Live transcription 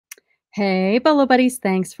Hey, Bolo buddies,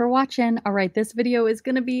 thanks for watching. All right, this video is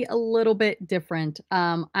going to be a little bit different.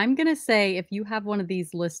 I'm going to say if you have one of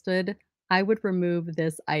these listed, I would remove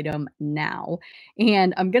this item now.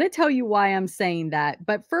 And I'm going to tell you why I'm saying that.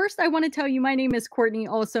 But first, I want to tell you my name is Courtney,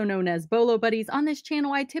 also known as Bolo Buddies. On this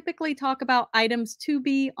channel, I typically talk about items to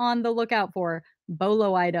be on the lookout for,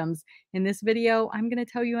 Bolo items. In this video, I'm going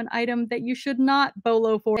to tell you an item that you should not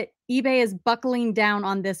Bolo for. eBay is buckling down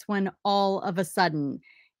on this one all of a sudden.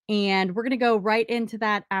 And we're going to go right into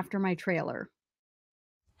that after my trailer.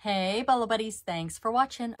 Hey, Bolo buddies, thanks for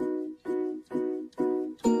watching.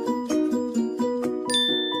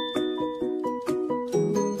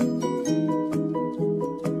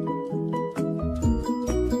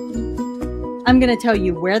 I'm going to tell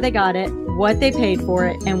you where they got it, what they paid for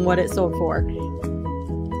it, and what it sold for.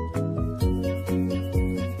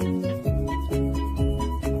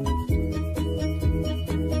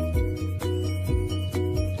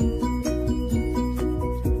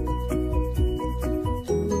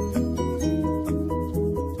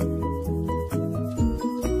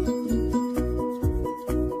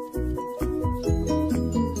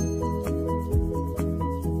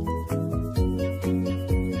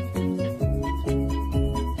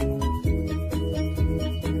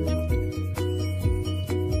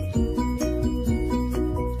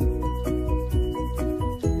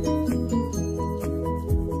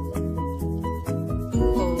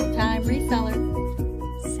 Reseller.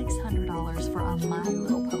 $600 for a My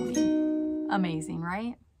Little Pony. Amazing,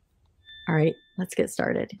 right? All right, let's get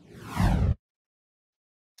started.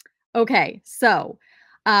 Okay, so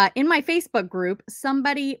in my Facebook group,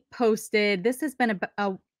 somebody posted, this has been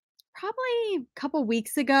probably a couple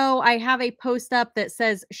weeks ago. I have a post up that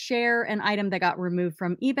says share an item that got removed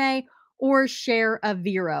from eBay or share a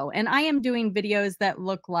Vero. And I am doing videos that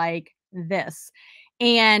look like this.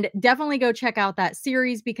 And definitely go check out that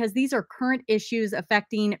series because these are current issues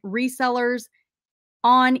affecting resellers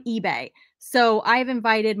on eBay. So I've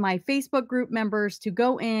invited my Facebook group members to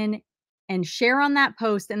go in and share on that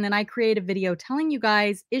post. And then I create a video telling you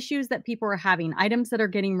guys issues that people are having, items that are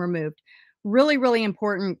getting removed. Really, really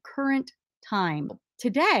important current time.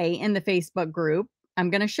 Today in the Facebook group, I'm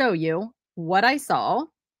going to show you what I saw.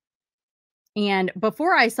 And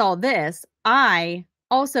before I saw this, I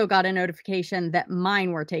also got a notification that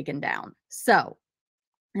mine were taken down. So,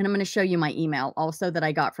 and I'm going to show you my email also that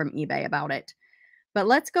I got from eBay about it. But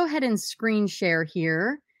let's go ahead and screen share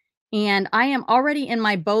here. And I am already in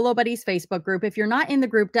my Bolo Buddies Facebook group. If you're not in the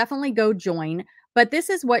group, definitely go join. But this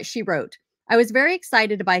is what she wrote. I was very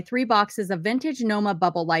excited to buy 3 boxes of vintage Noma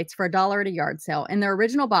bubble lights for $1 at a yard sale. In their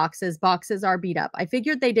original boxes are beat up. I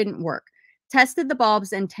figured they didn't work. Tested the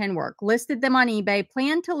bulbs and 10 work. Listed them on eBay.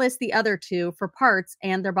 Planned to list the other 2 for parts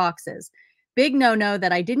and their boxes. Big no-no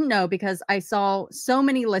that I didn't know because I saw so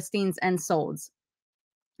many listings and solds.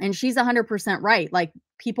 And she's 100% right. Like,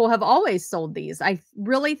 people have always sold these. I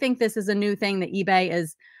really think this is a new thing that eBay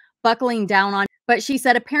is buckling down on. But she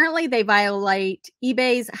said apparently they violate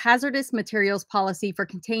eBay's hazardous materials policy for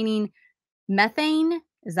containing methane.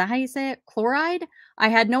 Is that how you say it? Chloride? I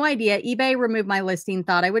had no idea. eBay removed my listing,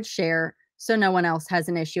 thought I would share so no one else has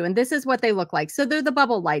an issue. And this is what they look like. So they're the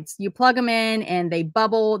bubble lights. You plug them in and they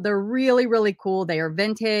bubble. They're really, really cool. They are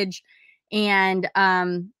vintage. And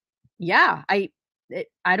yeah, I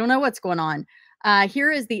don't know what's going on. Here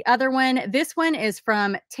is the other one. This one is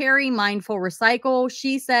from Terry Mindful Recycle.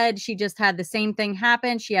 She said she just had the same thing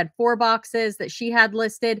happen. She had 4 boxes that she had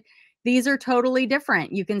listed. These are totally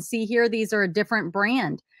different. You can see here, these are a different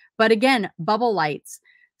brand. But again, bubble lights.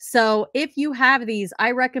 So if you have these, I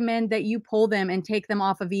recommend that you pull them and take them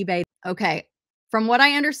off of eBay. Okay. From what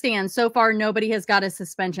I understand, so far, nobody has got a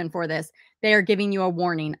suspension for this. They are giving you a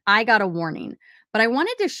warning. I got a warning. But I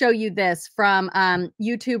wanted to show you this from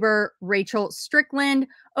YouTuber Rachel Strickland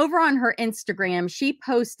over on her Instagram. She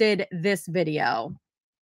posted this video.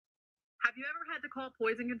 Have you ever had to call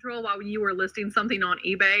poison control while you were listing something on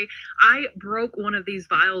eBay? I broke one of these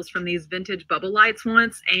vials from these vintage bubble lights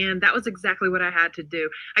once, and that was exactly what I had to do.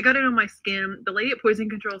 I got it on my skin. The lady at Poison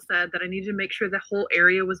Control said that I needed to make sure the whole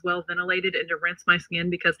area was well ventilated and to rinse my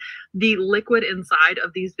skin because the liquid inside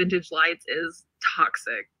of these vintage lights is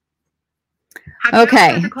toxic.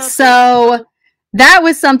 Okay, so that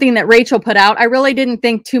was something that Rachel put out. I really didn't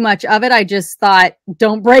think too much of it. I just thought,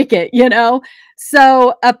 don't break it, you know?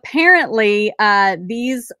 So apparently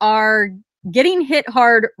these are getting hit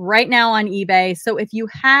hard right now on eBay. So if you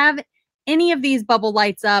have any of these bubble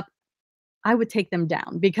lights up, I would take them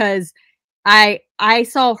down because I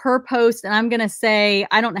saw her post, and I'm going to say,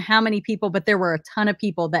 I don't know how many people, but there were a ton of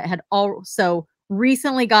people that had also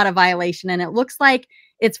recently got a violation. And it looks like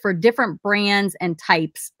It's for different brands and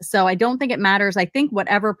types. So I don't think it matters. I think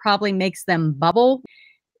whatever probably makes them bubble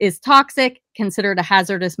is toxic, considered a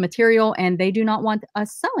hazardous material, and they do not want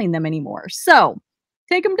us selling them anymore. So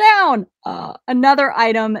take them down. Another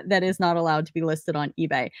item that is not allowed to be listed on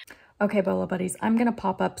eBay. Okay, Bolo Buddies, I'm going to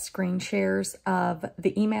pop up screen shares of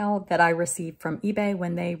the email that I received from eBay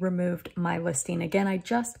when they removed my listing. Again, I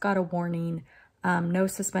just got a warning, no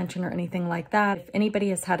suspension or anything like that. If anybody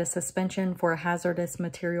has had a suspension for hazardous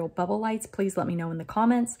material bubble lights, please let me know in the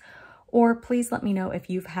comments. Or please let me know if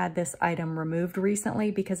you've had this item removed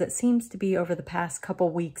recently, because it seems to be over the past couple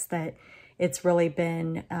weeks that it's really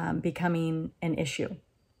been becoming an issue.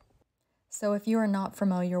 So if you are not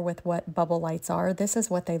familiar with what bubble lights are, this is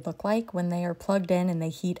what they look like. When they are plugged in and they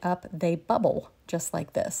heat up, they bubble just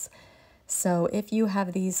like this. So if you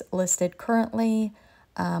have these listed currently,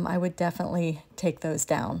 I would definitely take those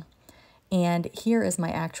down. And here is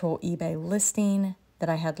my actual eBay listing that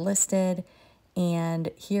I had listed.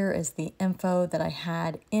 And here is the info that I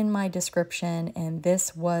had in my description, and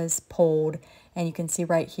this was pulled. And you can see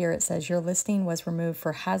right here, it says your listing was removed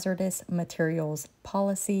for hazardous materials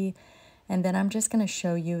policy. And then I'm just going to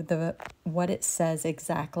show you what it says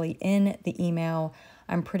exactly in the email.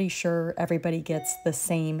 I'm pretty sure everybody gets the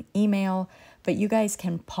same email, but you guys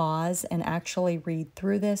can pause and actually read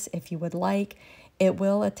through this if you would like. It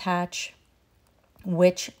will attach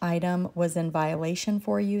which item was in violation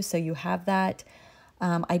for you, so you have that.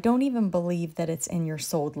 I don't even believe that it's in your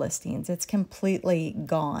sold listings. It's completely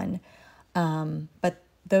gone. But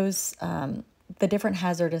those the different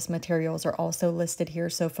hazardous materials are also listed here,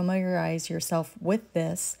 so familiarize yourself with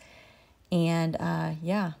this. And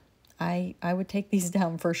yeah, I would take these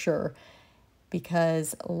down for sure,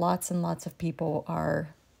 because lots and lots of people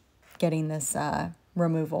are getting this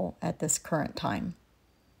removal at this current time.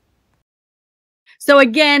 So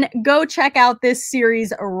again, go check out this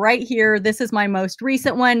series right here. This is my most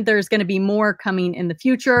recent one. There's going to be more coming in the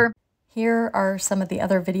future. Here are some of the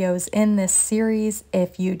other videos in this series.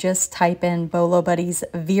 If you just type in Bolo Buddies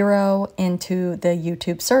Vero into the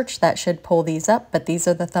YouTube search, that should pull these up, but these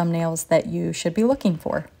are the thumbnails that you should be looking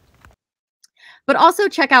for. But also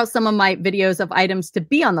check out some of my videos of items to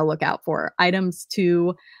be on the lookout for, items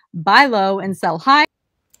to buy low and sell high.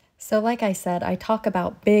 So like I said, I talk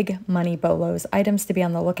about big money bolos, items to be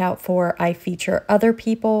on the lookout for. I feature other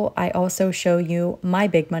people. I also show you my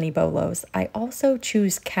big money bolos. I also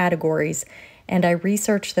choose categories, and I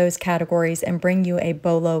research those categories and bring you a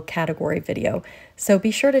bolo category video. So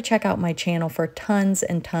be sure to check out my channel for tons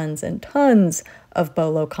and tons and tons of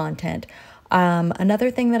bolo content.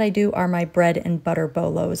 Another thing that I do are my bread and butter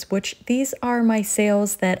bolos, which these are my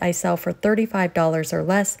sales that I sell for $35 or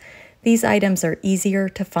less. These items are easier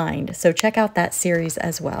to find, so check out that series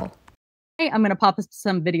as well. Hey, I'm going to pop up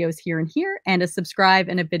some videos here and here, and a subscribe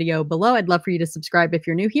and a video below. I'd love for you to subscribe if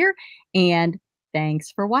you're new here, and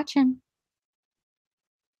thanks for watching.